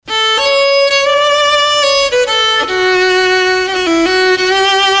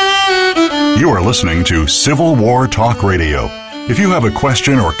listening to Civil War Talk Radio. If you have a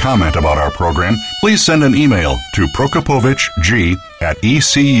question or comment about our program, please send an email to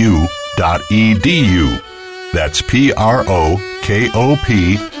prokopovic@ecu.edu. That's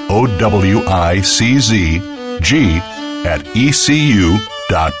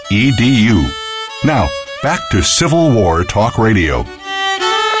PROKOPOWICZ@ecu.edu. Now, back to Civil War Talk Radio.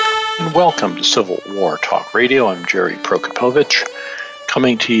 And welcome to Civil War Talk Radio. I'm Jerry Prokopowicz,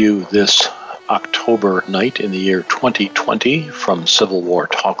 coming to you this October night in the year 2020 from Civil War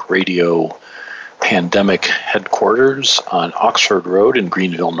Talk Radio Pandemic Headquarters on Oxford Road in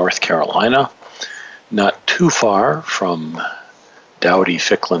Greenville, North Carolina, not too far from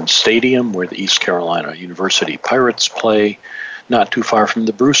Dowdy-Ficklin Stadium, where the East Carolina University Pirates play, not too far from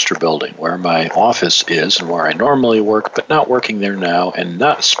the Brewster Building, where my office is and where I normally work, but not working there now and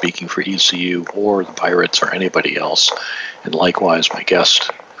not speaking for ECU or the Pirates or anybody else. And likewise, my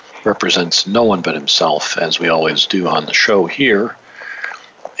guest represents no one but himself, as we always do on the show here.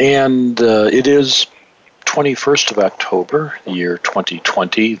 And it is 21st of October, the year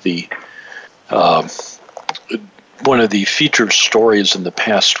 2020. One of the feature stories in the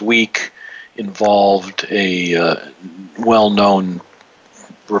past week involved a well-known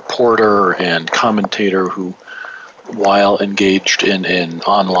reporter and commentator who, while engaged in an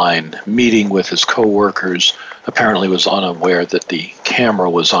online meeting with his coworkers, apparently was unaware that the camera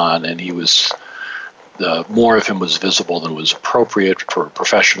was on, and he was more of him was visible than was appropriate for a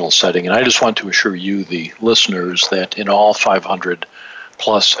professional setting. And I just want to assure you, the listeners, that in all 500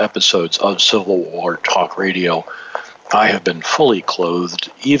 plus episodes of Civil War Talk Radio, I have been fully clothed,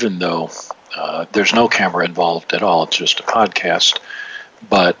 even though there's no camera involved at all. It's just a podcast.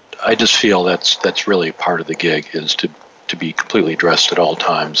 But I just feel that's really part of the gig, is to be completely dressed at all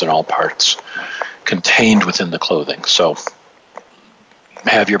times and all parts contained within the clothing. So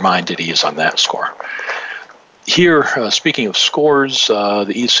have your mind at ease on that score. Here, speaking of scores,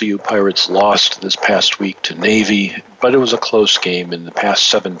 the ECU Pirates lost this past week to Navy, but it was a close game. In the past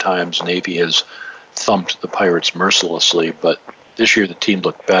 7 times, Navy has thumped the Pirates mercilessly, but this year the team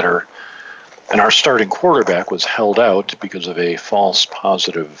looked better. And our starting quarterback was held out because of a false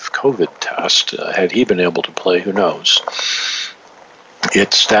positive COVID test. Had he been able to play, who knows?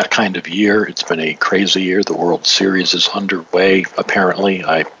 It's that kind of year. It's been a crazy year. The World Series is underway, apparently.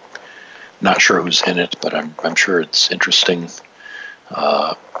 I'm not sure who's in it, but I'm sure it's interesting,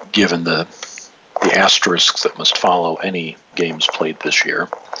 given the asterisks that must follow any games played this year.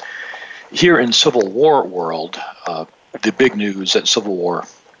 Here in Civil War world, the big news at Civil War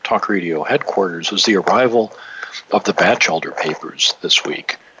Talk Radio headquarters was the arrival of the Batchelder papers this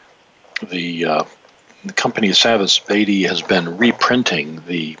week. The company Savas Beatty has been reprinting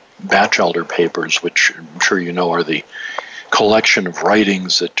the Batchelder papers, which I'm sure you know are the collection of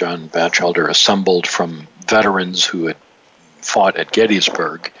writings that John Batchelder assembled from veterans who had fought at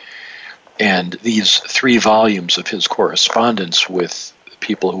Gettysburg. And these 3 volumes of his correspondence with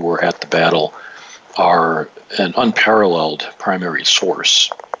people who were at the battle are an unparalleled primary source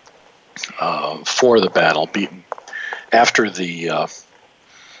for the battle. After the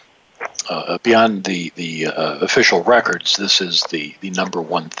beyond the official records, this is the number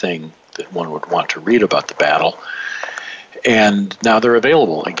one thing that one would want to read about the battle. And now they're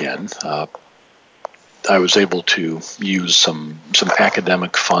available again. I was able to use some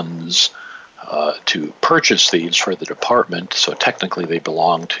academic funds to purchase these for the department, so technically they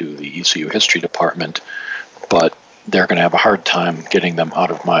belong to the ECU History Department, but they're going to have a hard time getting them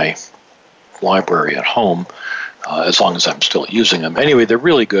out of my library at home as long as I'm still using them. Anyway, they're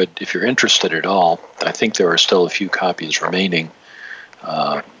really good if you're interested at all. I think there are still a few copies remaining,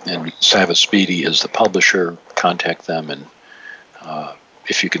 and Savas Beatty is the publisher. Contact them, and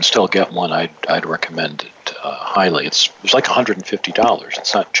if you can still get one, I'd recommend it highly. It's like $150.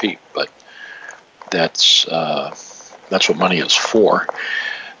 It's not cheap, but that's what money is for.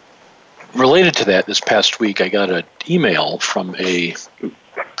 Related to that, this past week I got an email from a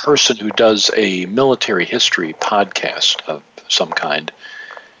person who does a military history podcast of some kind.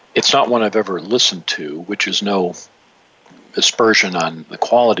 It's not one I've ever listened to, which is no aspersion on the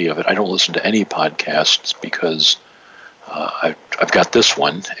quality of it. I don't listen to any podcasts because I've got this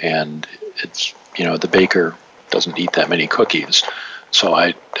one, and it's, the baker doesn't eat that many cookies. So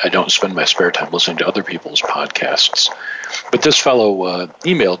I don't spend my spare time listening to other people's podcasts. But this fellow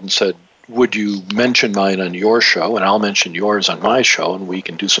emailed and said, would you mention mine on your show, and I'll mention yours on my show, and we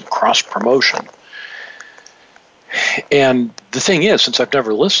can do some cross-promotion. And the thing is, since I've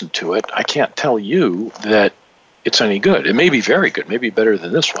never listened to it, I can't tell you that it's any good. It may be very good, maybe better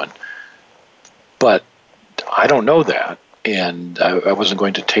than this one. But I don't know that. and I wasn't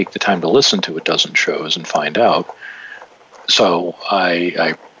going to take the time to listen to a dozen shows and find out. So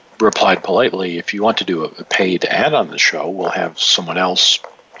I replied politely, if you want to do a paid ad on the show, we'll have someone else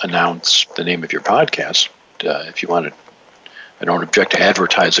announce the name of your podcast. If you want to, I don't object to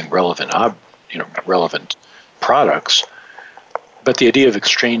advertising relevant products. But the idea of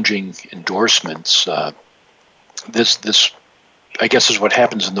exchanging endorsements, this I guess is what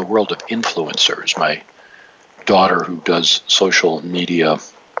happens in the world of influencers. My daughter, who does social media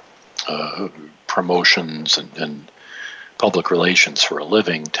promotions and public relations for a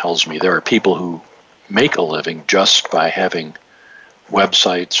living, tells me there are people who make a living just by having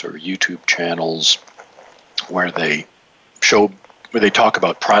websites or YouTube channels where they talk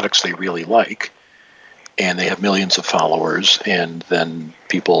about products they really like, and they have millions of followers, and then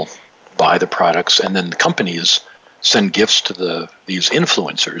people buy the products, and then the companies send gifts to these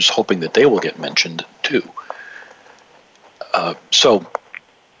influencers hoping that they will get mentioned too. So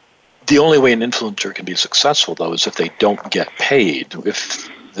the only way an influencer can be successful, though, is if they don't get paid. If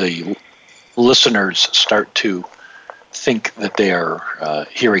the listeners start to think that they are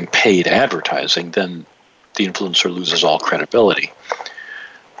hearing paid advertising, then the influencer loses all credibility.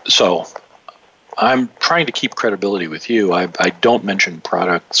 So I'm trying to keep credibility with you. I don't mention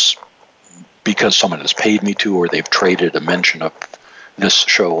products because someone has paid me to, or they've traded a mention of this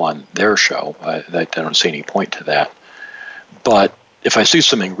show on their show. I don't see any point to that. But if I see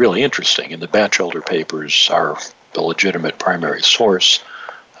something really interesting, and the Batchelder papers are the legitimate primary source,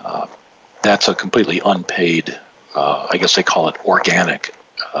 that's a completely unpaid, I guess they call it organic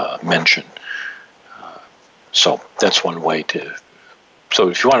mention. So that's one way to... So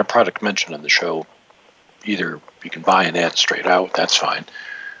if you want a product mentioned on the show, either you can buy an ad straight out, that's fine,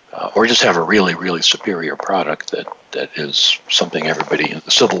 or just have a really, really superior product that is something everybody in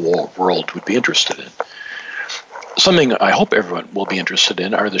the Civil War world would be interested in. Something I hope everyone will be interested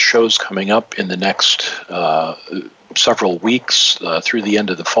in are the shows coming up in the next several weeks through the end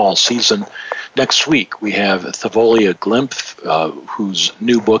of the fall season. Next week, we have Thavolia Glimpf, whose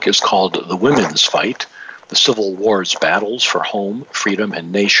new book is called The Women's Fight, The Civil War's Battles for Home, Freedom,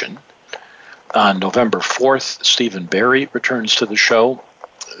 and Nation. On November 4th, Stephen Barry returns to the show.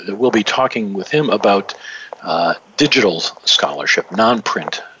 We'll be talking with him about digital scholarship,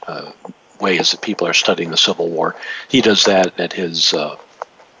 non-print ways that people are studying the Civil War. He does that at his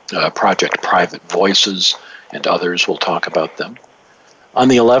project Private Voices, and others will talk about them. On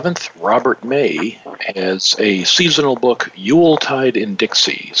the 11th, Robert May has a seasonal book, Yuletide in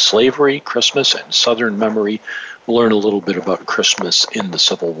Dixie, Slavery, Christmas, and Southern Memory. We'll learn a little bit about Christmas in the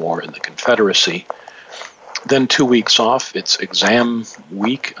Civil War and the Confederacy. Then 2 weeks off, it's exam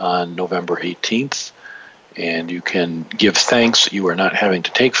week on November 18th, and you can give thanks that you are not having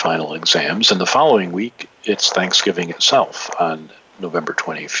to take final exams. And the following week, it's Thanksgiving itself on November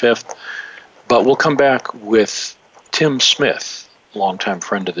 25th. But we'll come back with Tim Smith, longtime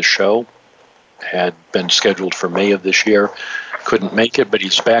friend of the show, had been scheduled for May of this year, couldn't make it, but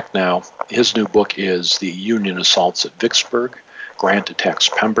he's back now. His new book is The Union Assaults at Vicksburg, Grant Attacks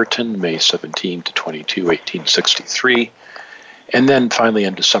Pemberton, May 17 to 22, 1863. And then finally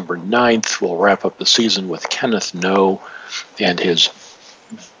on December 9th, we'll wrap up the season with Kenneth Noe and his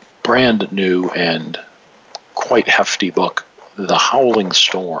brand new and quite hefty book, The Howling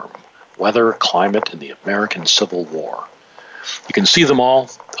Storm, Weather, Climate, and the American Civil War. You can see them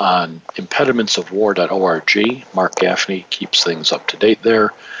all on impedimentsofwar.org. Mark Gaffney keeps things up to date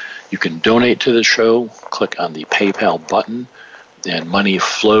there. You can donate to the show. Click on the PayPal button, and money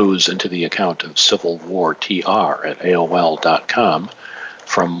flows into the account of Civil War TR at AOL.com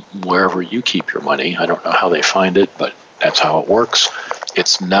from wherever you keep your money. I don't know how they find it, but that's how it works.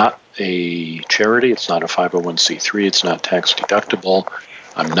 It's not a charity. It's not a 501c3. It's not tax deductible.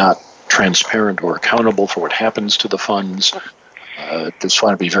 I'm not transparent or accountable for what happens to the funds. Just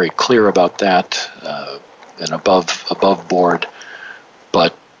want to be very clear about that and above board.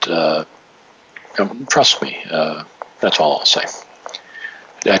 But trust me, that's all I'll say.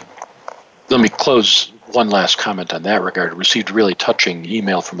 Let me close one last comment on that regard. I received a really touching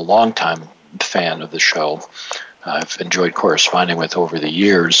email from a longtime fan of the show I've enjoyed corresponding with over the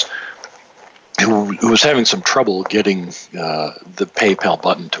years, who was having some trouble getting the PayPal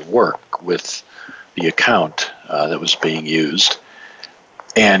button to work with the account that was being used.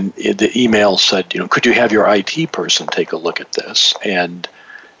 And the email said, could you have your IT person take a look at this? And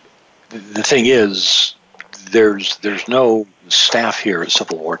the thing is, there's no staff here at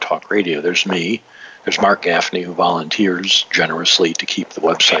Civil War Talk Radio. There's me. There's Mark Gaffney, who volunteers generously to keep the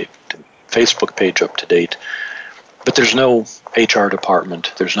website and Facebook page up to date. But there's no HR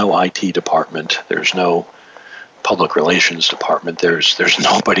department. There's no IT department. There's no public relations department. There's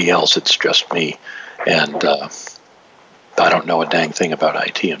nobody else. It's just me, and I don't know a dang thing about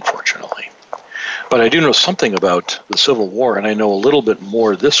IT, unfortunately. But I do know something about the Civil War, and I know a little bit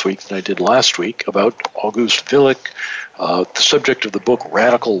more this week than I did last week about August Willich, the subject of the book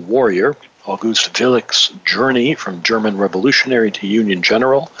Radical Warrior, August Willich's Journey from German Revolutionary to Union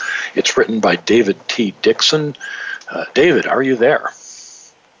General. It's written by David T. Dixon. David, are you there?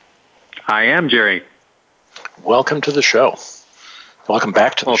 I am, Jerry. Welcome to the show. Welcome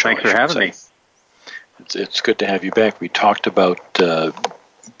back to the show. Well, thanks for having me. It's good to have you back. We talked about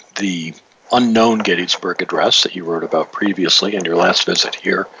the unknown Gettysburg Address that you wrote about previously in your last visit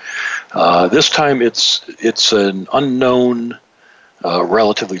here. This time it's an unknown,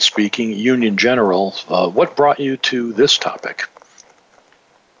 relatively speaking, Union General. What brought you to this topic?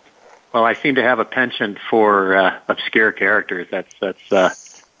 Well, I seem to have a penchant for obscure characters.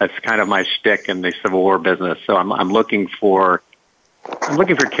 That's kind of my shtick in the Civil War business. So I'm looking for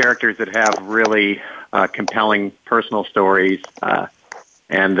characters that have really compelling personal stories,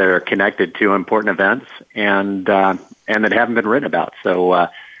 and that are connected to important events, and that haven't been written about. So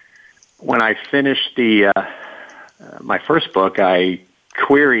when I finished my first book, I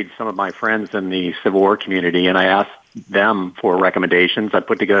queried some of my friends in the Civil War community, and I asked them for recommendations. I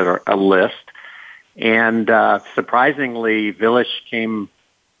put together a list, and surprisingly, Willich came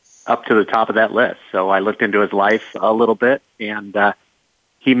up to the top of that list. So I looked into his life a little bit, and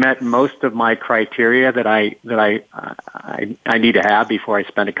he met most of my criteria that I need to have before I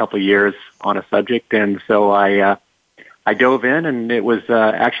spend a couple of years on a subject, and so I dove in, and it was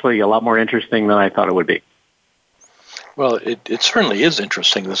actually a lot more interesting than I thought it would be. Well, it certainly is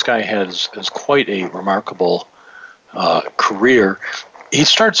interesting. This guy has quite a remarkable career. He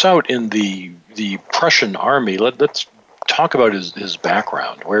starts out in the Prussian army. Let's talk about his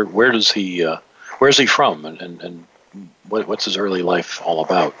background. Where is he from, and what's his early life all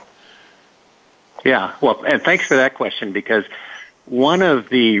about? Yeah, well, and thanks for that question, because one of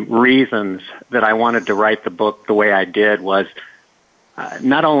the reasons that I wanted to write the book the way I did was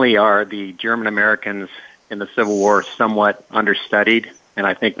not only are the German Americans in the Civil War somewhat understudied, and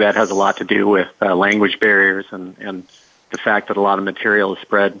I think that has a lot to do with language barriers and the fact that a lot of material is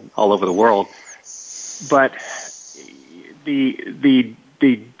spread all over the world, but the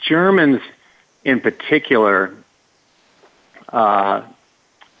Germans in particular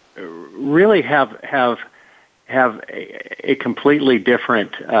really have a completely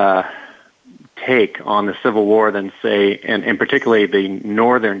different take on the Civil War than, say, and particularly the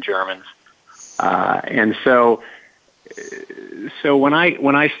northern Germans. And so when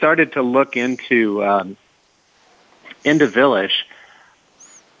I started to look into Willich,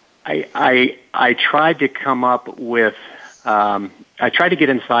 I tried to come up with I tried to get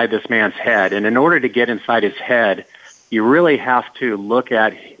inside this man's head, and in order to get inside his head, you really have to look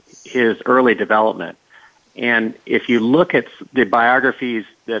at his early development. And if you look at the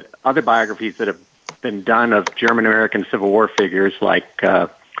other biographies that have been done of German American Civil War figures like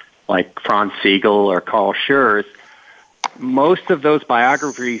Franz Sigel or Carl Schurz, most of those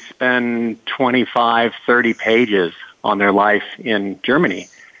biographies spend 25, 30 pages on their life in Germany.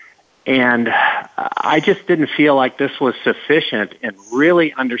 And I just didn't feel like this was sufficient in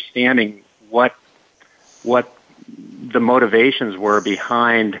really understanding what the motivations were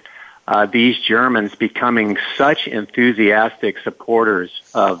behind these Germans becoming such enthusiastic supporters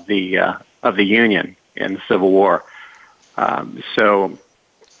of the Union in the Civil War. So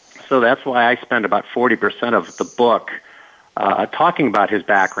that's why I spend about 40% of the book talking about his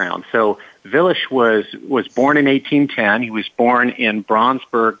background. So Willich was born in 1810. He was born in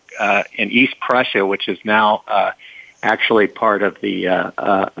Braunsburg in East Prussia, which is now actually part of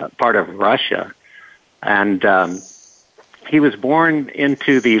Russia, and he was born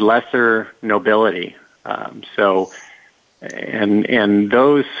into the lesser nobility. And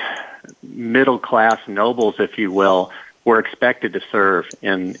those middle class nobles, if you will, were expected to serve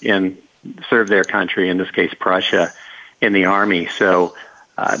serve their country, in this case Prussia, in the army. So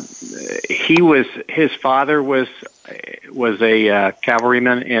his father was a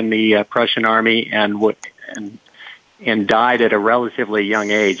cavalryman in the Prussian army and died at a relatively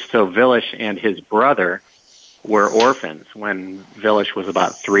young age. So Willich and his brother were orphans when Willich was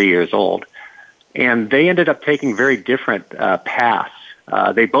about 3 years old, and they ended up taking very different paths.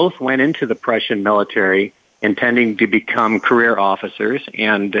 They both went into the Prussian military intending to become career officers,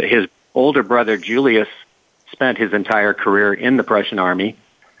 and his older brother Julius spent his entire career in the Prussian army.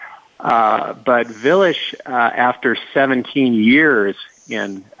 But Willich, after 17 years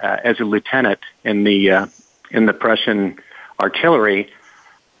as a lieutenant in the Prussian artillery,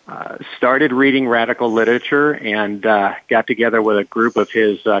 started reading radical literature and got together with a group of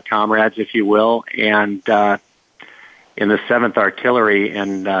his comrades, if you will, and in the 7th Artillery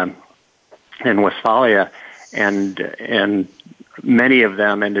in Westphalia, and many of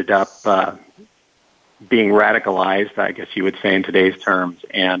them ended up being radicalized, I guess you would say in today's terms,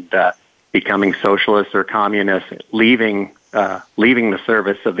 and becoming socialists or communists, leaving the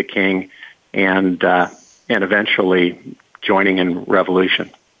service of the king, and eventually joining in revolution.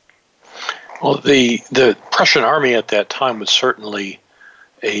 Well, the Prussian army at that time was certainly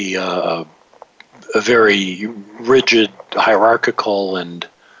a very rigid, hierarchical, and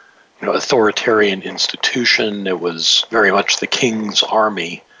authoritarian institution. It was very much the king's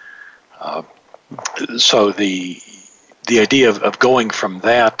army. So the idea of going from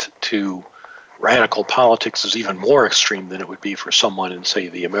that to radical politics is even more extreme than it would be for someone in, say,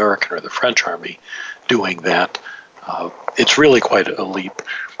 the American or the French army doing that. It's really quite a leap.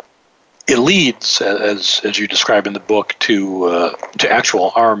 It leads, as you describe in the book, to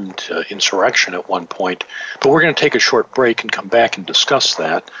actual armed insurrection at one point. But we're going to take a short break and come back and discuss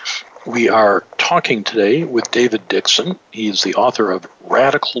that. We are talking today with David Dixon. He is the author of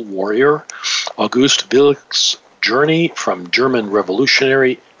Radical Warrior, August Willich's Journey from German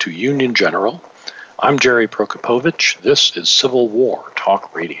Revolutionary to Union General. I'm Jerry Prokopowicz. This is Civil War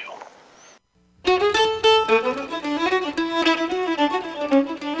Talk Radio.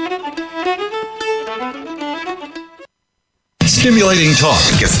 Stimulating talk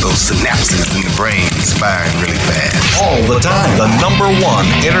gets those synapses in the brain firing really fast. all the time. The #1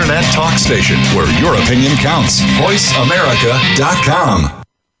 internet talk station where your opinion counts. VoiceAmerica.com.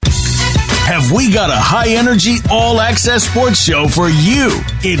 Have we got a high-energy, all-access sports show for you?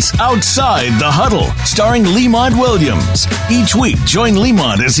 It's Outside the Huddle, starring Lemont Williams. Each week, join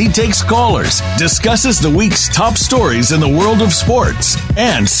Lemont as he takes callers, discusses the week's top stories in the world of sports,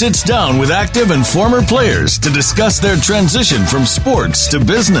 and sits down with active and former players to discuss their transition from sports to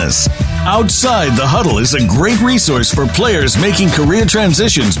business. Outside the Huddle is a great resource for players making career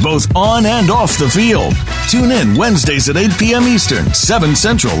transitions both on and off the field. Tune in Wednesdays at 8 p.m. Eastern, 7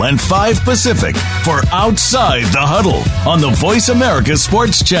 Central, and 5 Pacific for Outside the Huddle on the Voice America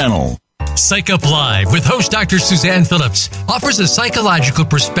Sports Channel. Psych Up Live with host Dr. Suzanne Phillips offers a psychological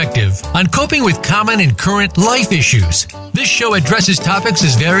perspective on coping with common and current life issues. This show addresses topics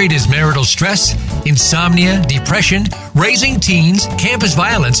as varied as marital stress, insomnia, depression, raising teens, campus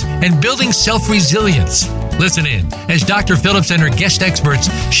violence, and building self-resilience. Listen in as Dr. Phillips and her guest experts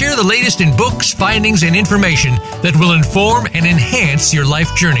share the latest in books, findings, and information that will inform and enhance your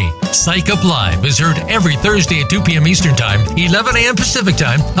life journey. Psych Up Live is heard every Thursday at 2 p.m. Eastern Time, 11 a.m. Pacific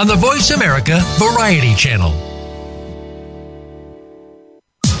Time on the Voice America Variety Channel.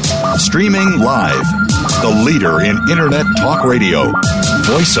 Streaming live, the leader in internet talk radio,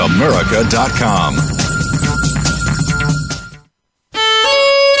 VoiceAmerica.com.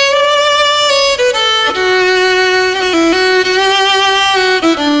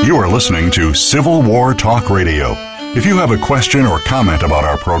 You are listening to Civil War Talk Radio. If you have a question or comment about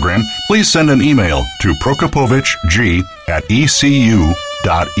our program, please send an email to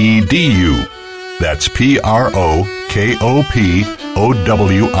prokopowiczg@ecu.edu. That's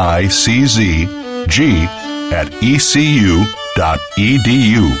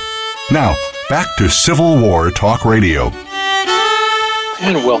PROKOPOWICZG@ecu.edu. Now, back to Civil War Talk Radio.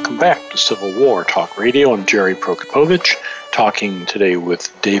 And welcome back to Civil War Talk Radio. I'm Jerry Prokopowicz, talking today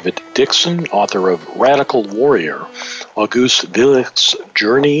with David Dixon, author of Radical Warrior, August Willich's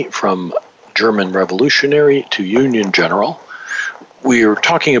Journey from German Revolutionary to Union General. We are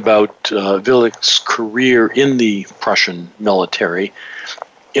talking about Willich's career in the Prussian military.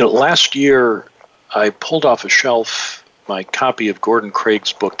 Last year, I pulled off a shelf my copy of Gordon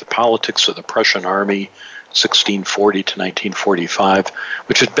Craig's book, The Politics of the Prussian Army, 1640 to 1945,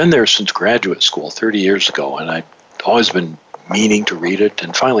 which had been there since graduate school 30 years ago, and I'd always been meaning to read it,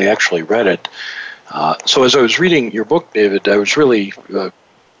 and finally actually read it. So as I was reading your book, David, I was really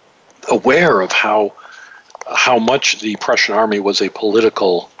aware of how much the Prussian army was a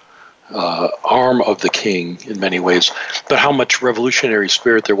political arm of the king in many ways, but how much revolutionary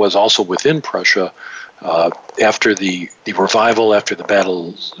spirit there was also within Prussia after the revival, after the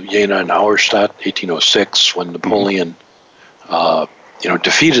battles of Jena and Auerstadt, 1806, when Napoleon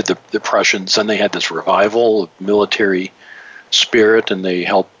defeated the Prussians. Then they had this revival of military spirit, and they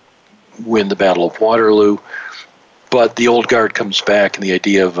helped win the Battle of Waterloo. But the old guard comes back, and the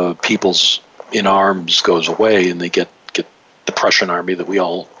idea of peoples in arms goes away, and they get the Prussian army that we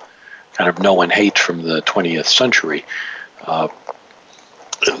all kind of know and hate from the 20th century.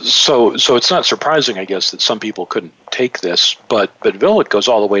 So it's not surprising, I guess, that some people couldn't take this, but Villot goes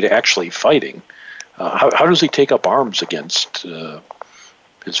all the way to actually fighting. How does he take up arms against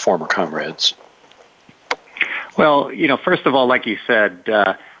his former comrades? Well, first of all, like you said,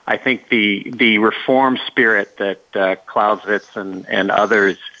 I think the reform spirit that Clausewitz and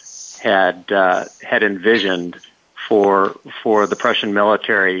others had envisioned for the Prussian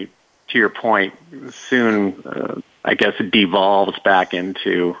military, to your point, soon I guess it devolves back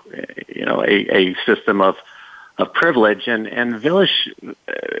into a system of privilege, and Villash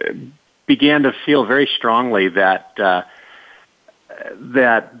began to feel very strongly that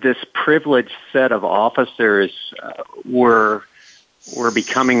this privileged set of officers were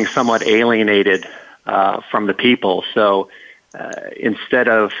becoming somewhat alienated from the people. So instead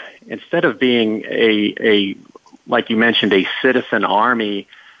of being a like you mentioned, a citizen army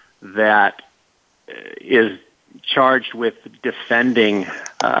that is charged with defending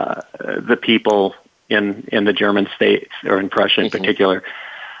the people in the German states, or in Prussia in particular,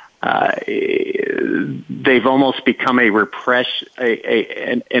 they've almost become an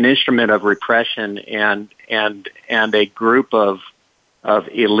instrument of repression and a group of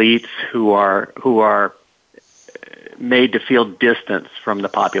elites who are made to feel distance from the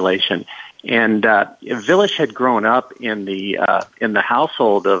population. And Villash had grown up in the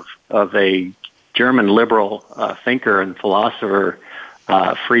household of a German liberal thinker and philosopher,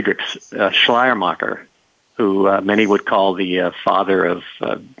 Friedrich Schleiermacher, who many would call the father of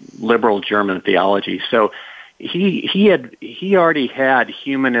liberal German theology. So he already had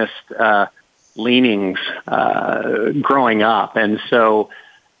humanist leanings growing up, and so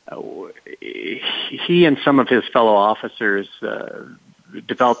he and some of his fellow officers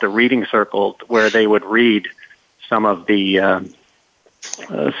developed a reading circle where they would read some of the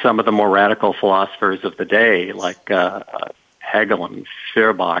more radical philosophers of the day, like Hegel and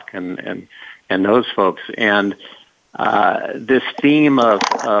Feuerbach and those folks. And this theme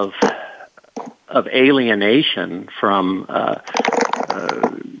of alienation from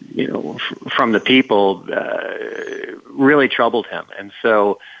the people really troubled him. And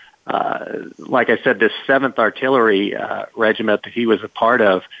so, like I said, this 7th Artillery Regiment that he was a part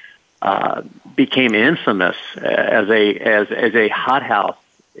of became infamous as a hothouse,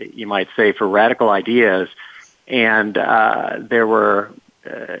 you might say, for radical ideas. And there were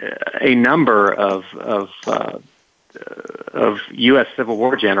a number of U.S. Civil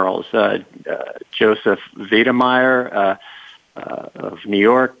War generals, Joseph Wiedemeyer of New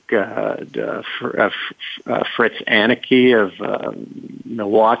York, Fritz Anneke of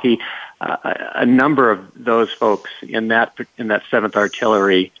Milwaukee, a number of those folks in that 7th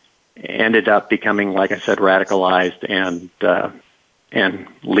Artillery ended up becoming, like I said, radicalized and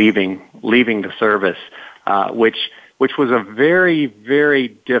leaving the service, which was a very, very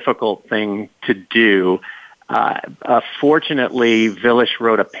difficult thing to do. Fortunately, Villash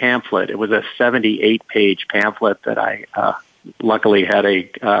wrote a pamphlet. It was a 78-page pamphlet that I luckily had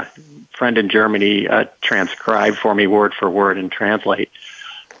a friend in Germany transcribe for me word for word and translate.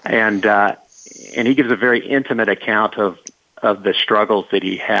 And he gives a very intimate account of the struggles that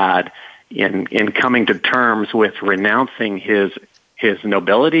he had in coming to terms with renouncing his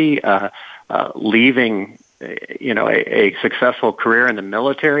nobility, leaving a successful career in the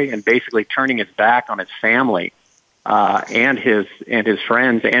military, and basically turning his back on his family and his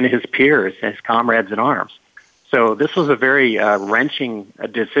friends and his peers, his comrades in arms. So this was a very wrenching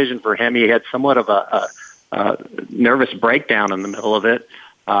decision for him. He had somewhat of a nervous breakdown in the middle of it,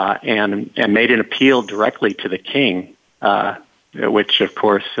 and made an appeal directly to the king, which of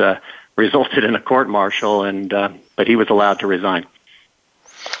course resulted in a court-martial, but he was allowed to resign.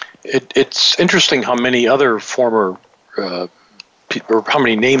 It's interesting how many other former, or how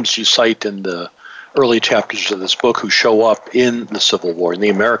many names you cite in the early chapters of this book who show up in the Civil War, in the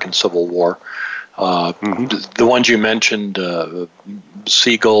American Civil War. The ones you mentioned,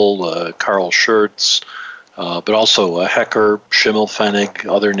 Siegel, Carl Schurz, but also Hecker, Schimmelpfennig,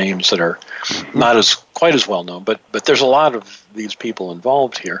 other names that are not quite as well known, but there's a lot of these people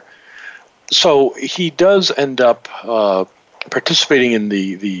involved here. So he does end up participating in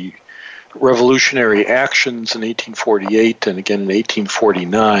the revolutionary actions in 1848 and again in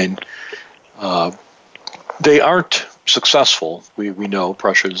 1849. They aren't successful. We know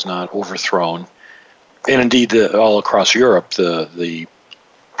Prussia is not overthrown. And indeed, all across Europe, the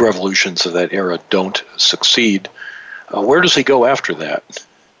revolutions of that era don't succeed. Where does he go after that?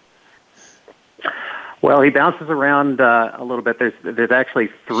 Well, he bounces around a little bit. There's actually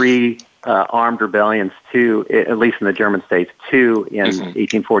 3 armed rebellions, 2, at least in the German states, 2 in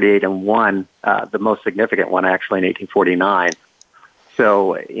 1848 and 1, the most significant one actually in 1849.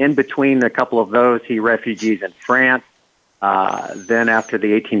 So in between a couple of those, he refugees in France. Then after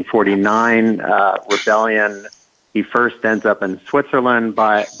the 1849 rebellion, he first ends up in Switzerland.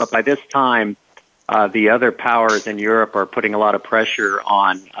 But by this time, the other powers in Europe are putting a lot of pressure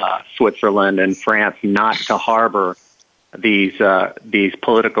on Switzerland and France not to harbor these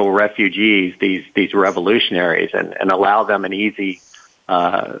political refugees, these revolutionaries, and allow them an easy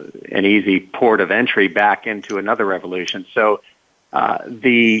port of entry back into another revolution. So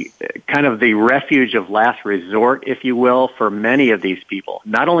the kind of the refuge of last resort, if you will, for many of these people,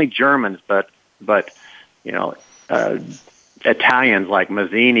 not only Germans, but Italians like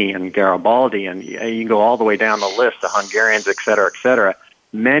Mazzini and Garibaldi, and you can go all the way down the list, the Hungarians, et cetera, et cetera.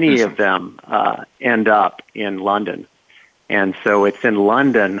 Many of them end up in London. And so it's in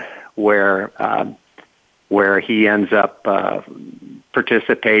London where he ends up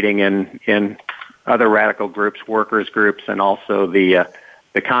participating in other radical groups, workers' groups, and also the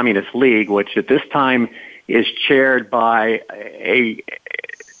Communist League, which at this time is chaired by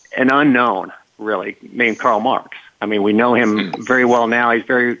an unknown, really, named Karl Marx. I mean, we know him very well now.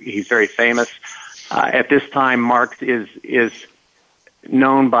 He's very famous. At this time, Marx is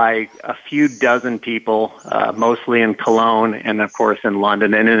known by a few dozen people, mostly in Cologne and, of course, in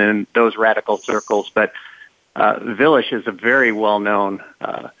London and in those radical circles. But Willich is a very well-known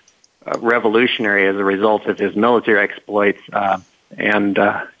revolutionary as a result of his military exploits, and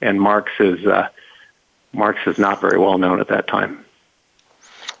Marx is not very well known at that time.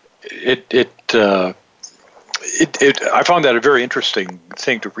 I found that a very interesting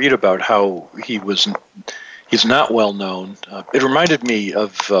thing to read about how he's not well known. It reminded me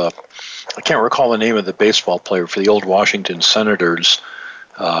of I can't recall the name of the baseball player for the old Washington Senators,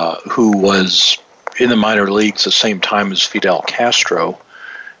 who was in the minor leagues the same time as Fidel Castro.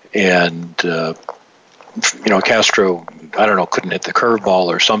 And, Castro, I don't know, couldn't hit the curveball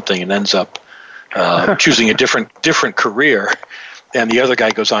or something and ends up choosing a different career. And the other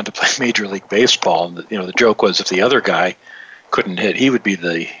guy goes on to play Major League Baseball. And, the joke was if the other guy couldn't hit, he would be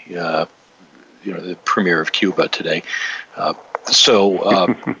the premier of Cuba today. It's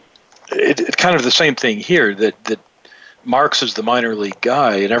kind of the same thing here, that Marx is the minor league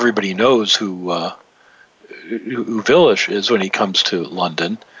guy, and everybody knows who Willich is when he comes to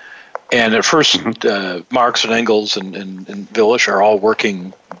London. And at first, Marx and Engels and Willich are all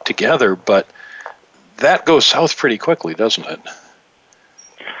working together, but that goes south pretty quickly, doesn't it?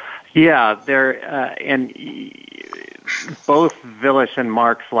 Yeah, and both Willich and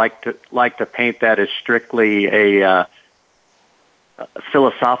Marx like to paint that as strictly a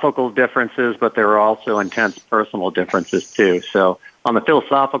philosophical differences, but there are also intense personal differences too. So on the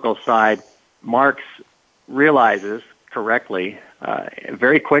philosophical side, Marx realizes correctly,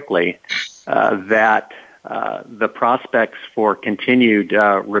 very quickly, that the prospects for continued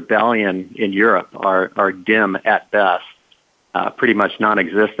rebellion in Europe are dim at best, pretty much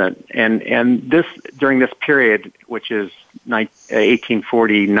non-existent. And this during this period, which is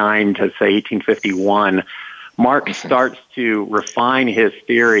 1849 to say 1851, Marx starts to refine his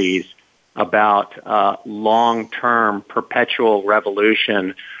theories about long-term perpetual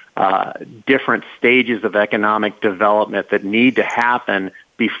revolution, different stages of economic development that need to happen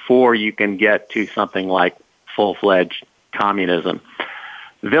before you can get to something like full-fledged communism.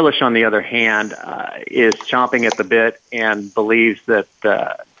 Willich, on the other hand, is chomping at the bit and believes that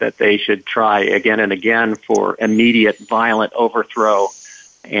they should try again and again for immediate violent overthrow.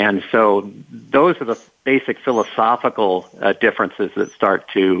 And so those are the basic philosophical differences that start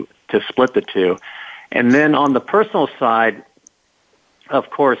to split the two. And then on the personal side,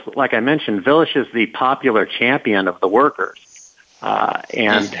 of course, like I mentioned, Willich is the popular champion of the workers,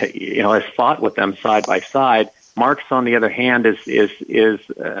 and has fought with them side by side. Marx, on the other hand, is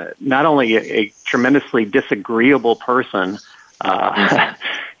not only a tremendously disagreeable person,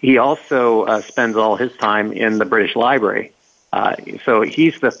 he also spends all his time in the British Library. So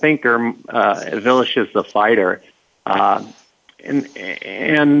he's the thinker, Willich is the fighter, and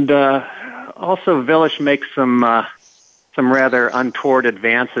also Willich makes some rather untoward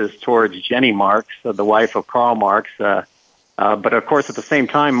advances towards Jenny Marx, the wife of Karl Marx. But of course, at the same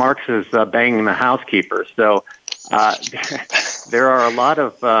time, Marx is banging the housekeeper. So there are a lot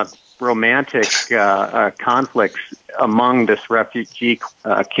of romantic conflicts among this refugee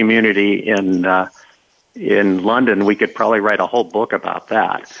community in London. We could probably write a whole book about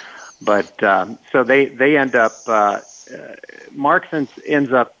that. But so they end up. Marx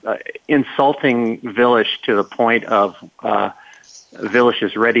ends up insulting Willich to the point of Willich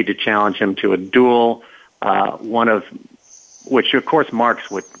is ready to challenge him to a duel. Which of course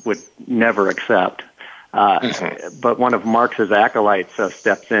Marx would never accept. But one of Marx's acolytes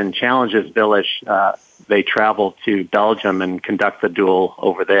steps in, challenges Village. They travel to Belgium and conduct the duel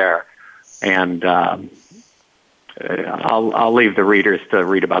over there. And I'll leave the readers to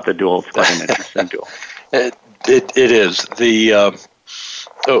read about the duel. It's quite an interesting duel. It is.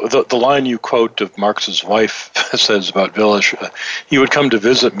 The line you quote of Marx's wife says about Village, he would come to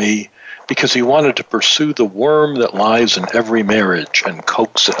visit me because he wanted to pursue the worm that lies in every marriage and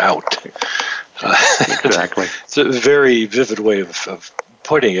coax it out. Exactly. It's a very vivid way of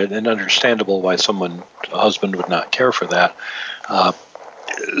putting it, and understandable why a husband would not care for that.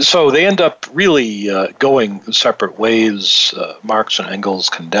 So they end up really going separate ways. Marx and Engels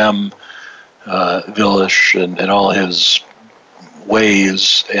condemn Village and all his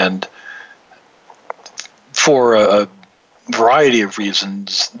ways, and for a variety of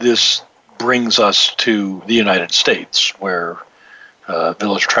reasons, this brings us to the United States, where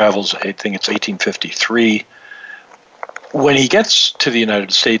Village travels. I think it's 1853. When he gets to the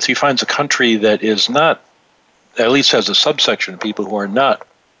United States, he finds a country that is not, at least has a subsection of people who are not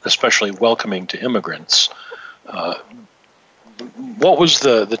especially welcoming to immigrants. What was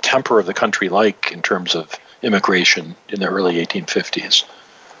the temper of the country like in terms of immigration in the early 1850s?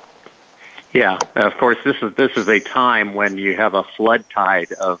 Yeah, of course, this is a time when you have a flood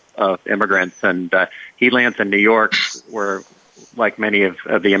tide of immigrants, and he lands in New York, where, like many of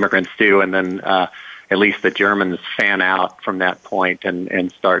the immigrants do, and then at least the Germans fan out from that point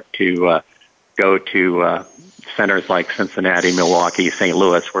and start to go to centers like Cincinnati, Milwaukee, St.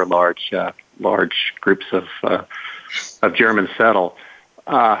 Louis, where large groups of Germans settle.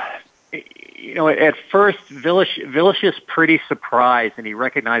 At first, Village is pretty surprised, and he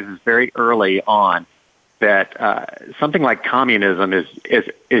recognizes very early on that something like communism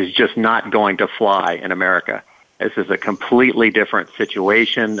is just not going to fly in America. This is a completely different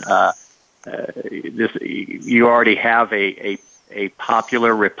situation. You already have a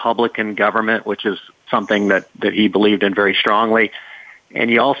popular Republican government, which is something that he believed in very strongly. And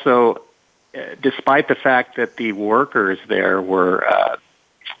you also, despite the fact that the workers there were,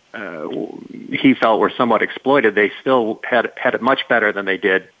 he felt were somewhat exploited, they still had it much better than they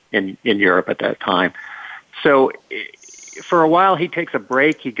did in Europe at that time. So for a while, he takes a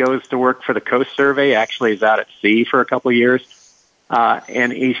break. He goes to work for the Coast Survey. Actually, he's out at sea for a couple of years.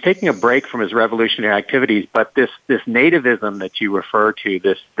 And he's taking a break from his revolutionary activities, but this nativism that you refer to,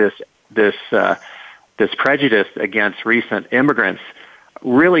 this prejudice against recent immigrants,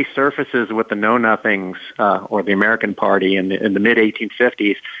 really surfaces with the Know Nothings or the American Party in the mid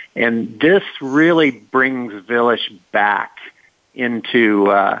 1850s, and this really brings Village back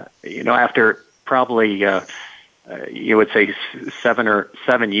into after probably you would say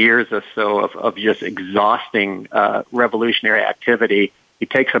 7 years or so of just exhausting revolutionary activity. He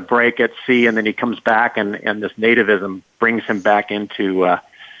takes a break at sea, and then he comes back, and this nativism brings him back into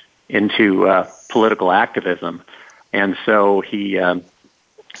political activism. And so he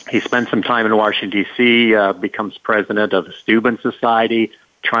spends some time in Washington, D.C., becomes president of the Steuben Society,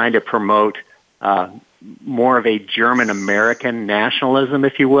 trying to promote more of a German-American nationalism,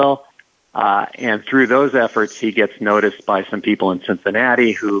 if you will. And through those efforts, he gets noticed by some people in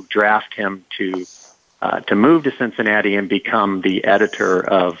Cincinnati who draft him to move to Cincinnati and become the editor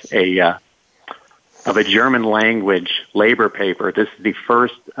of a German language labor paper. This is the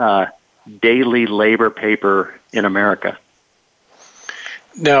first daily labor paper in America.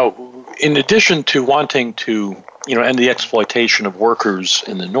 Now, in addition to wanting to end the exploitation of workers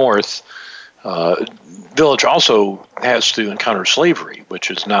in the North, Village also has to encounter slavery, which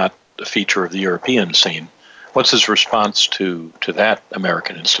is not a feature of the European scene. What's his response to that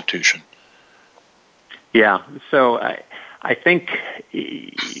American institution? Yeah, so I think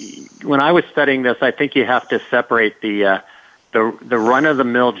when I was studying this, I think you have to separate the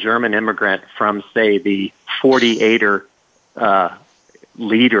run-of-the-mill German immigrant from, say, the 48er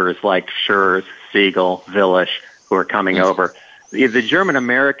leaders like Schurz, Siegel, Village, who are coming over. The German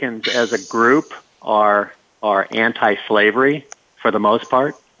Americans as a group are anti-slavery for the most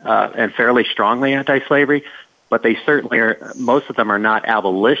part, and fairly strongly anti-slavery, but they certainly are. Most of them are not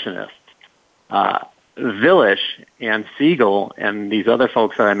abolitionists. Village and Siegel and these other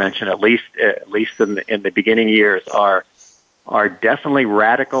folks that I mentioned, at least in the beginning years, are definitely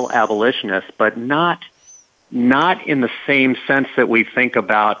radical abolitionists, but not in the same sense that we think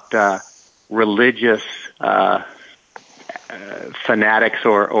about religious fanatics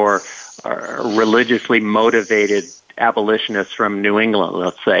or religiously motivated abolitionists from New England,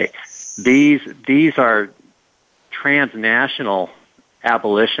 let's say. These are transnational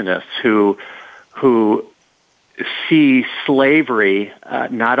abolitionists who see slavery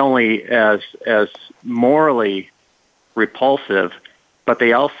not only as morally repulsive, but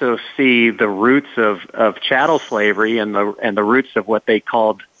they also see the roots of chattel slavery and the roots of what they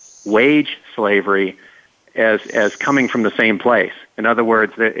called wage slavery as coming from the same place. In other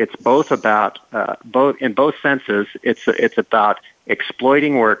words, it's both about in both senses. It's about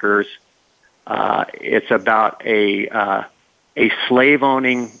exploiting workers. It's about a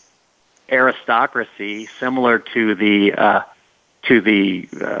slave-owning aristocracy similar to the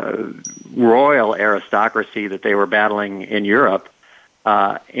royal aristocracy that they were battling in Europe.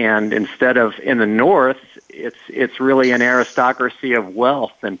 And instead of in the North, it's really an aristocracy of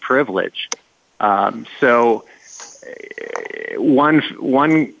wealth and privilege. So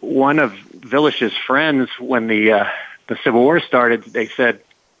one of Villish's friends, when the Civil War started, they said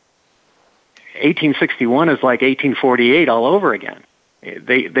 1861 is like 1848 all over again.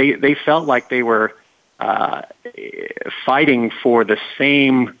 They felt like they were fighting for the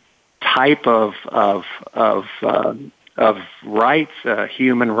same type of rights,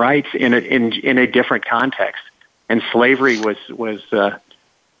 human rights in a different context, and slavery was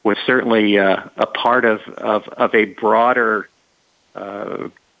certainly a part of a broader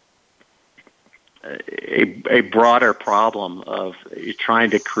problem of trying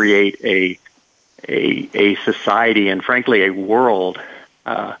to create a society and frankly a world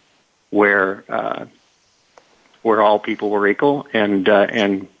where all people were equal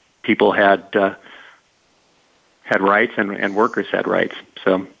and people had rights and workers had rights.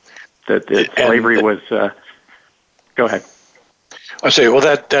 So that slavery was. Go ahead. I say, well,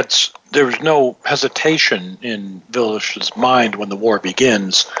 there was no hesitation in Villish's mind when the war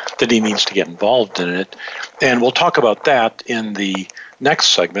begins that he needs to get involved in it, and we'll talk about that in the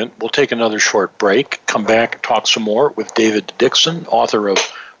next segment. We'll take another short break, come back, and talk some more with David Dixon, author of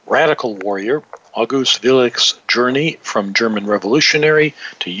Radical Warrior: August Willich's Journey from German Revolutionary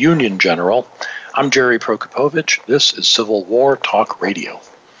to Union General. I'm Jerry Prokopowicz. This is Civil War Talk Radio.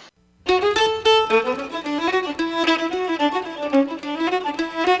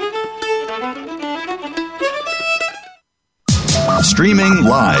 Streaming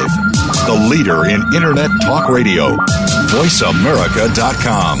live, the leader in Internet Talk Radio,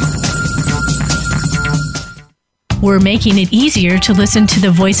 VoiceAmerica.com. We're making it easier to listen to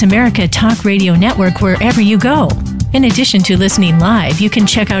the Voice America Talk Radio Network wherever you go. In addition to listening live, you can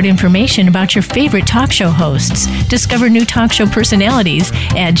check out information about your favorite talk show hosts, discover new talk show personalities,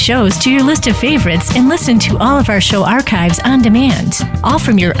 add shows to your list of favorites, and listen to all of our show archives on demand, all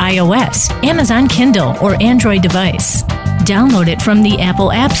from your iOS, Amazon Kindle, or Android device. Download it from the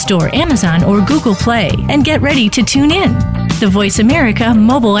Apple App Store, Amazon, or Google Play, and get ready to tune in. The Voice America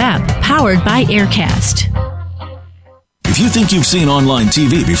mobile app, powered by Aircast. If you think you've seen online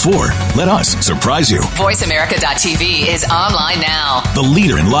TV before, let us surprise you. VoiceAmerica.tv is online now. The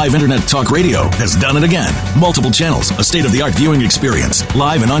leader in live Internet Talk Radio has done it again. Multiple channels, a state-of-the-art viewing experience,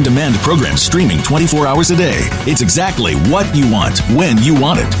 live and on-demand programs streaming 24 hours a day. It's exactly what you want, when you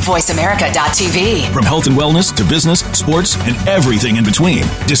want it. VoiceAmerica.tv. From health and wellness to business, sports, and everything in between.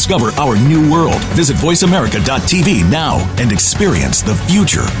 Discover our new world. Visit VoiceAmerica.tv now and experience the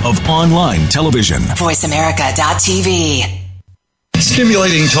future of online television. VoiceAmerica.tv.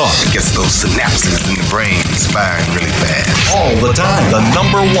 Stimulating talk. It gets those synapses in the brain firing really fast. All the time. The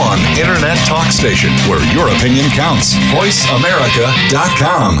 #1 Internet talk station where your opinion counts.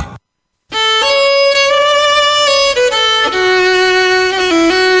 VoiceAmerica.com.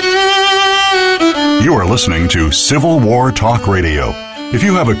 You are listening to Civil War Talk Radio. If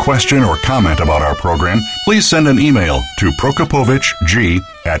you have a question or comment about our program, please send an email to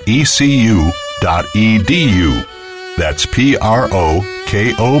prokopowiczg@ecu.edu. That's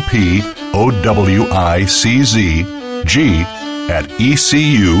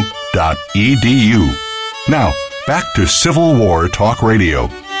PROKOPOWICZG@ecu.edu. Now, back to Civil War Talk Radio.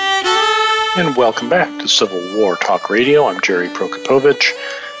 And welcome back to Civil War Talk Radio. I'm Jerry Prokopowicz,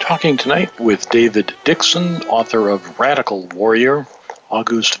 talking tonight with David Dixon, author of Radical Warrior: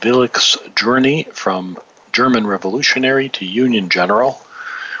 August Willich's Journey from German Revolutionary to Union General.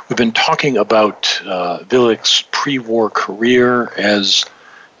 We've been talking about Willich's pre-war career as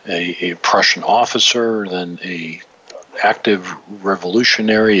a Prussian officer, then a active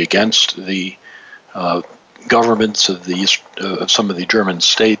revolutionary against the governments of some of the German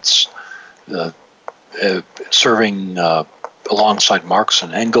states, serving alongside Marx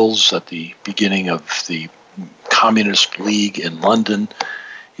and Engels at the beginning of the Communist League in London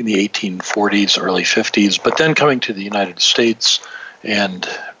in the 1840s, early 50s, but then coming to the United States and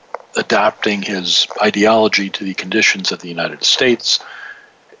adapting his ideology to the conditions of the United States,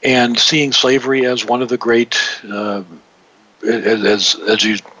 and seeing slavery as one of the great, as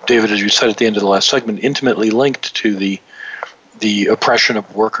you, David, as you said at the end of the last segment, intimately linked to the oppression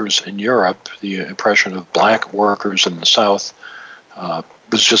of workers in Europe, the oppression of black workers in the South,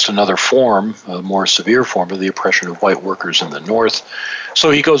 was just another form, a more severe form of the oppression of white workers in the North. So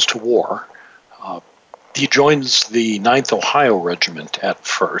he goes to war. He joins the 9th Ohio Regiment at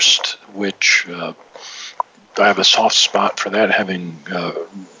first, which I have a soft spot for that, having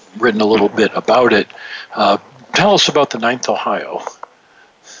written a little bit about it. Tell us about the 9th Ohio.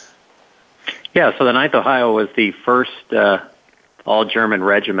 Yeah, so the 9th Ohio was the first all-German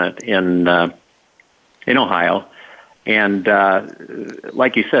regiment in Ohio. And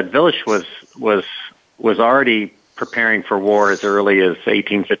like you said, Vilas was already preparing for war as early as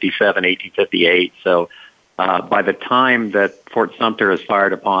 1857, 1858. So by the time that Fort Sumter is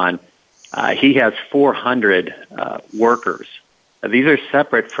fired upon, he has 400 workers. These are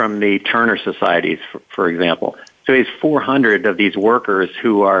separate from the Turner Societies, for example. So he has 400 of these workers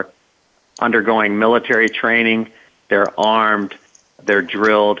who are undergoing military training. They're armed, they're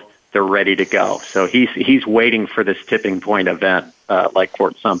drilled, they're ready to go. So he's waiting for this tipping point event like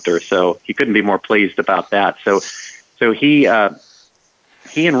Fort Sumter. So he couldn't be more pleased about that. So he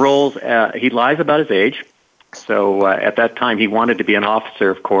enrolls. He lies about his age. So at that time, he wanted to be an officer.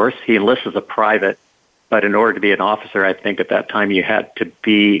 Of course, he enlists as a private. But in order to be an officer, I think at that time you had to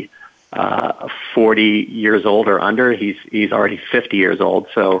be 40 years old or under. He's already 50 years old.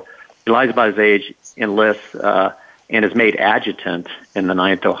 So he lies about his age, enlists, and is made adjutant in the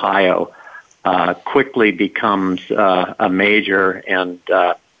 9th Ohio, quickly becomes a major and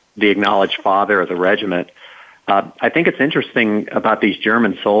the acknowledged father of the regiment. I think it's interesting about these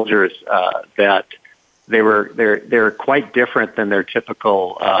German soldiers that they're quite different than their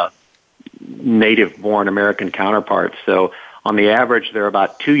typical native-born American counterparts. So on the average, they're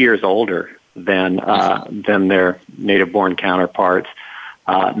about 2 years older than their native-born counterparts.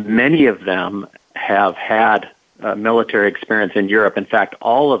 Many of them have had military experience in Europe. In fact,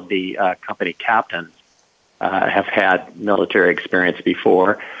 all of the company captains have had military experience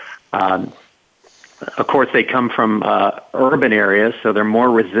before. Of course, they come from urban areas, so they're more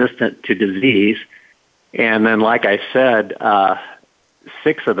resistant to disease. And then, like I said,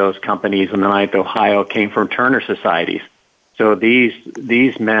 6 of those companies in the 9th Ohio came from Turner Societies. So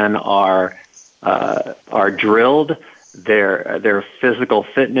these men are drilled. Their physical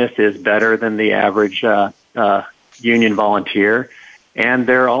fitness is better than the average Union volunteer, and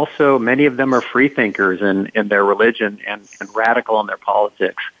they're also, many of them are free thinkers in their religion and radical in their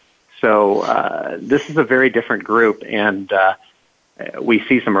politics. So this is a very different group, and we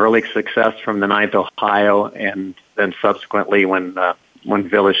see some early success from the 9th Ohio, and then subsequently when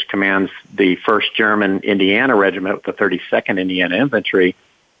Vilas commands the 1st German Indiana Regiment with the 32nd Indiana Infantry,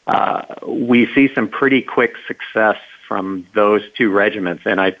 we see some pretty quick success from those 2 regiments.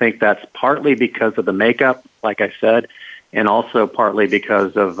 And I think that's partly because of the makeup, like I said, and also partly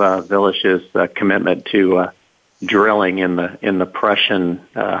because of Vilas's commitment to drilling in the Prussian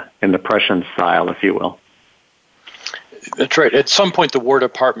style, if you will. That's right. At some point, the War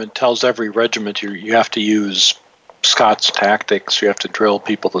Department tells every regiment you have to use Scott's tactics. You have to drill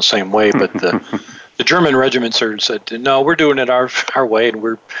people the same way. But the German regiments said, no, we're doing it our way, and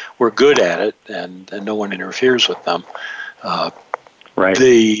we're good at it, and no one interferes with them. Right.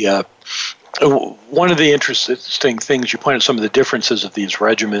 One of the interesting things, you point out some of the differences of these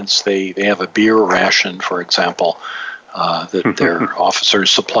regiments. They have a beer ration, for example, that their officers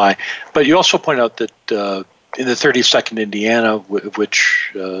supply. But you also point out that in the 32nd Indiana,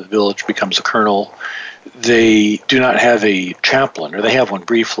 which Vilas becomes a colonel, they do not have a chaplain, or they have one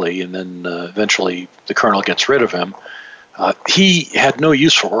briefly, and then eventually the colonel gets rid of him. He had no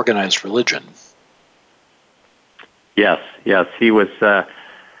use for organized religion. Yes, he was.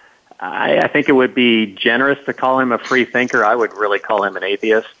 I think it would be generous to call him a free thinker. I would really call him an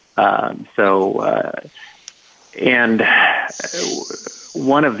atheist. And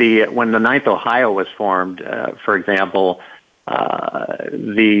when the 9th Ohio was formed, for example,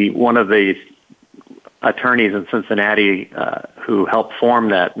 one of the attorneys in Cincinnati who helped form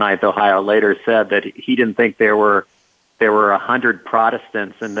that 9th Ohio later said that he didn't think there were 100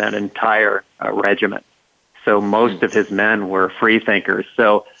 Protestants in that entire regiment. So most of his men were free thinkers.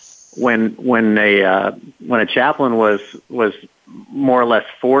 So when a chaplain was more or less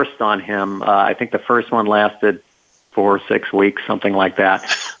forced on him, I think the first one lasted 4 or 6 weeks, something like that.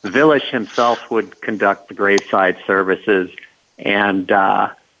 Vilas himself would conduct the graveside services, and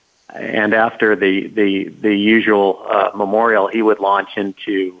after the usual memorial, he would launch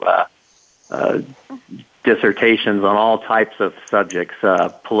into dissertations on all types of subjects,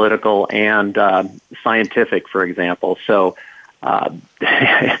 political and scientific, for example. So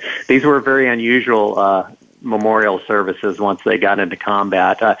these were very unusual memorial services once they got into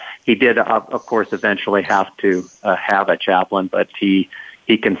combat. He did, of course, eventually have to have a chaplain, but he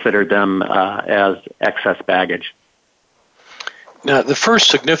considered them as excess baggage. Now, the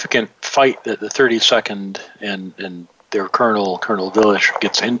first significant fight that the 32nd and their Colonel Villash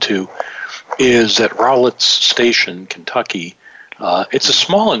gets into is at Rowlett's Station, Kentucky. It's a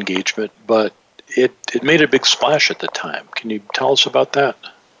small engagement, but it made a big splash at the time. Can you tell us about that?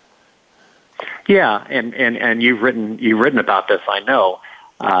 Yeah, and you've written about this, I know.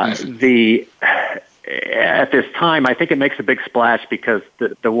 At this time, I think it makes a big splash because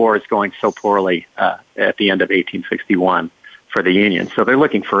the war is going so poorly at the end of 1861 for the Union. So they're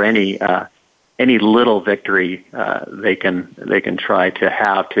looking for any little victory they can try to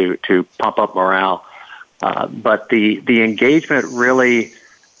have to pump up morale. But the engagement really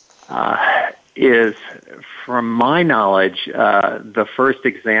is, from my knowledge, the first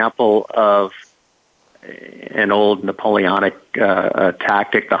example of an old Napoleonic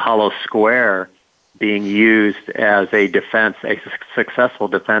tactic, the hollow square, being used as a defense, a successful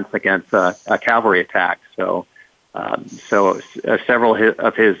defense against a cavalry attack. So several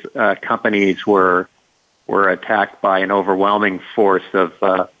of his companies were attacked by an overwhelming force of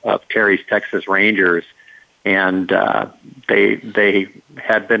Terry's Texas Rangers, and they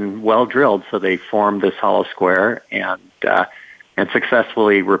had been well drilled, so they formed this hollow square and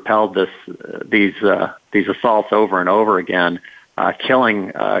successfully repelled these assaults over and over again,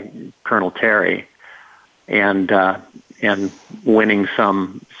 killing Colonel Terry and winning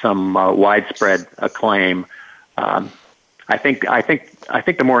some widespread acclaim. I think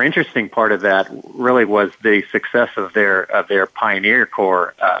the more interesting part of that really was the success of their Pioneer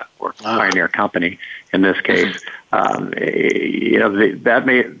Corps or Pioneer Company in this case. The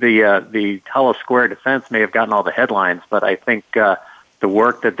hollow square defense may have gotten all the headlines, but I think the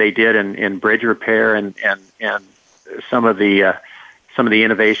work that they did in bridge repair and some of the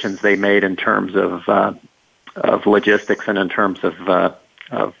innovations they made in terms of logistics and in terms of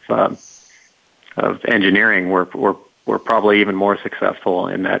engineering were probably even more successful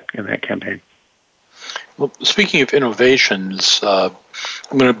in that campaign. Well, speaking of innovations, I'm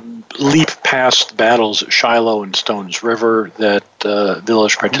going to leap past battles at Shiloh and Stones River that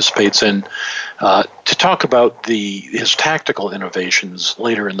Villash participates in to talk about his tactical innovations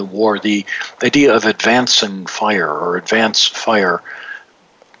later in the war, the idea of advancing fire or advance fire.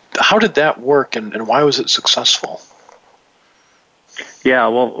 How did that work, and why was it successful? Yeah,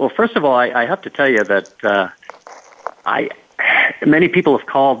 well, first of all, I have to tell you that many people have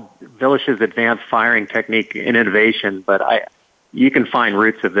called Villash's advanced firing technique an innovation, but you can find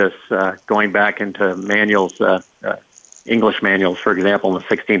roots of this going back into manuals, English manuals, for example, in the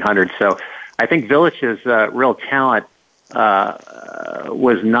 1600s. So I think Villash's real talent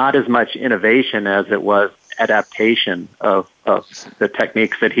was not as much innovation as it was adaptation of the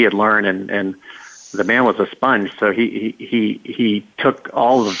techniques that he had learned, and the man was a sponge, so he took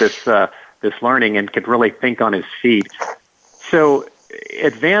all of this learning and could really think on his feet. So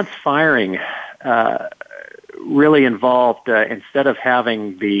advanced firing really involved instead of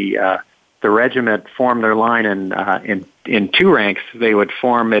having the regiment form their line in 2 ranks, they would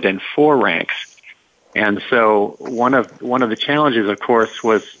form it in 4 ranks. And so one of the challenges, of course,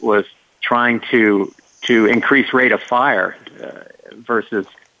 was trying to increase rate of fire versus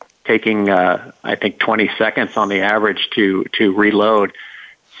taking, I think, 20 seconds on the average to reload.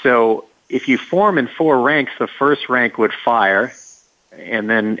 So if you form in 4 ranks, the first rank would fire, and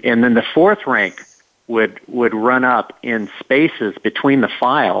then the 4th rank would run up in spaces between the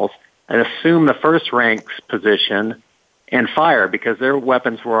files and assume the first rank's position and fire because their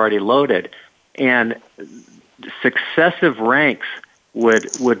weapons were already loaded. And successive ranks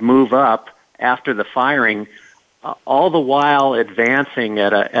would move up after the firing, all the while advancing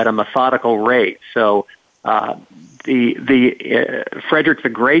at a methodical rate. So Frederick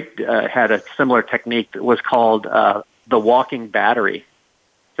the Great had a similar technique that was called the walking battery.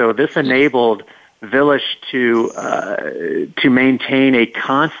 So this enabled Villash to maintain a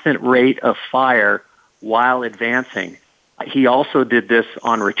constant rate of fire while advancing. He also did this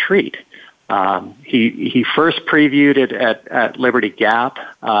on retreat. He first previewed it at Liberty Gap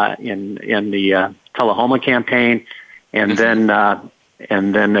in the Tullahoma campaign, and then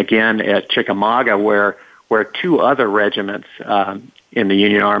again at Chickamauga, where 2 other regiments in the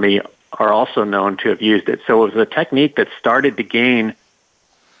Union Army are also known to have used it. So it was a technique that started to gain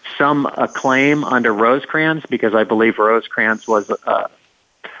some acclaim under Rosecrans, because I believe Rosecrans was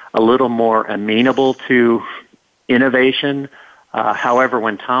a little more amenable to innovation. However,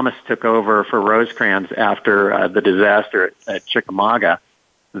 when Thomas took over for Rosecrans after the disaster at Chickamauga,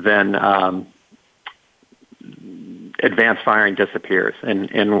 then advanced firing disappears,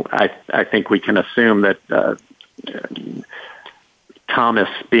 and I think we can assume that Thomas,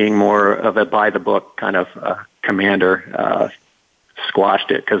 being more of a by the book kind of commander,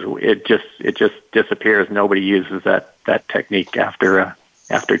 squashed it because it just disappears. Nobody uses that technique after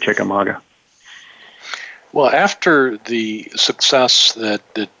Chickamauga. Well, after the success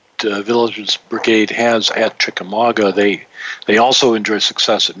that Village's brigade has at Chickamauga, they also enjoy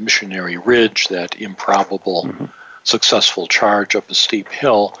success at Missionary Ridge, that improbable, successful charge up a steep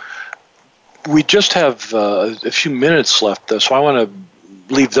hill. We just have a few minutes left, so I want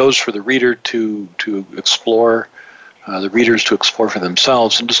to leave those for the reader to explore, the readers to explore for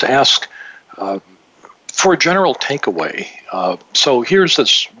themselves, and just ask for a general takeaway. So here's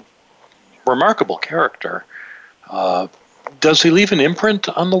this remarkable character. Does he leave an imprint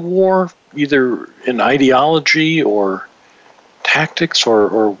on the war, either in ideology or tactics,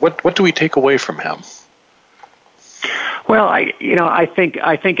 or what do we take away from him? Well, I think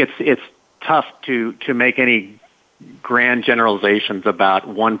it's tough to make any grand generalizations about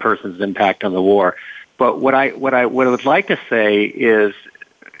one person's impact on the war. But what I would like to say is,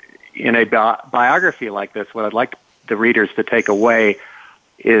 in a biography like this, what I'd like the readers to take away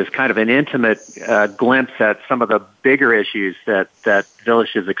is kind of an intimate glimpse at some of the bigger issues that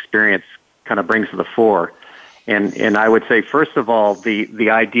Village's experience kind of brings to the fore. And I would say, first of all, the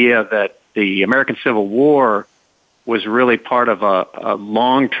idea that the American Civil War was really part of a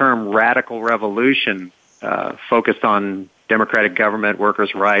long-term radical revolution focused on democratic government,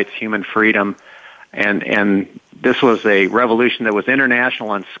 workers' rights, human freedom. And this was a revolution that was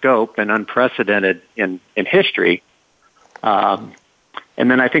international in scope and unprecedented in history. And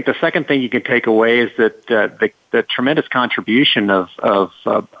then I think the second thing you can take away is that the tremendous contribution of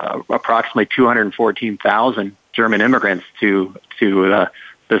approximately 214,000 German immigrants to the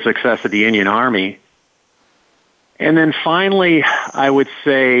success of the Union Army. And then finally, I would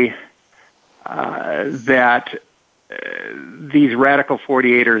say that these radical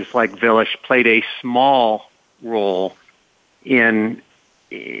 48ers like Village played a small role in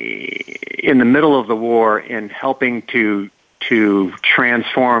the middle of the war in helping to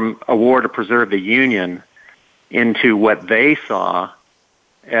transform a war to preserve the Union into what they saw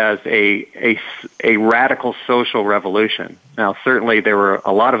as a radical social revolution. Now, certainly there were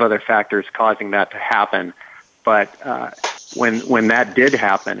a lot of other factors causing that to happen, but when that did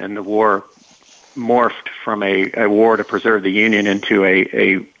happen and the war morphed from a war to preserve the Union into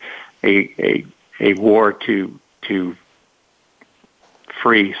a war to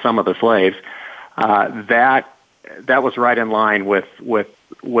free some of the slaves, that was right in line with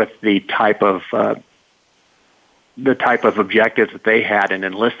the type of objectives that they had in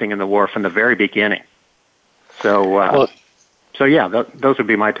enlisting in the war from the very beginning. So yeah, those would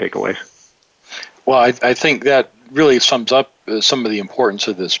be my takeaways. Well, I think that really sums up some of the importance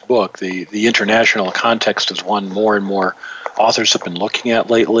of this book. The international context is one more and more authors have been looking at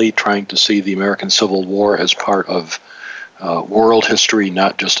lately, trying to see the American Civil War as part of world history,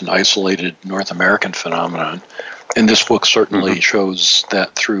 not just an isolated North American phenomenon. And this book certainly shows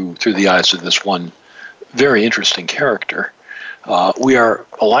that through the eyes of this one very interesting character. We are,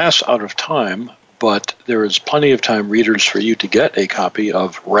 alas, out of time, but there is plenty of time, readers, for you to get a copy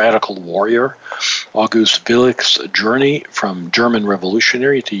of Radical Warrior, August Willich's Journey from German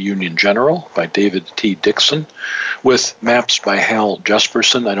Revolutionary to Union General by David T. Dixon, with maps by Hal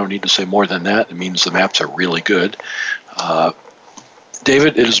Jesperson. I don't need to say more than that. It means the maps are really good.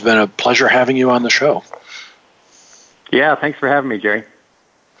 David, it has been a pleasure having you on the show. Yeah, thanks for having me, Jerry.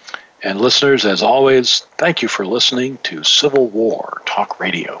 And listeners, as always, thank you for listening to Civil War Talk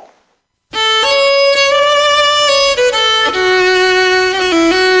Radio.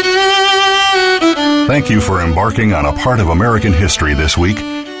 Thank you for embarking on a part of American history this week.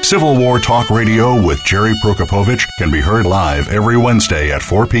 Civil War Talk Radio with Jerry Prokopowicz can be heard live every Wednesday at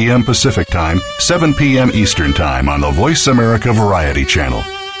 4 p.m. Pacific Time, 7 p.m. Eastern Time on the Voice America Variety Channel.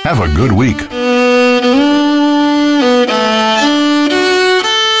 Have a good week.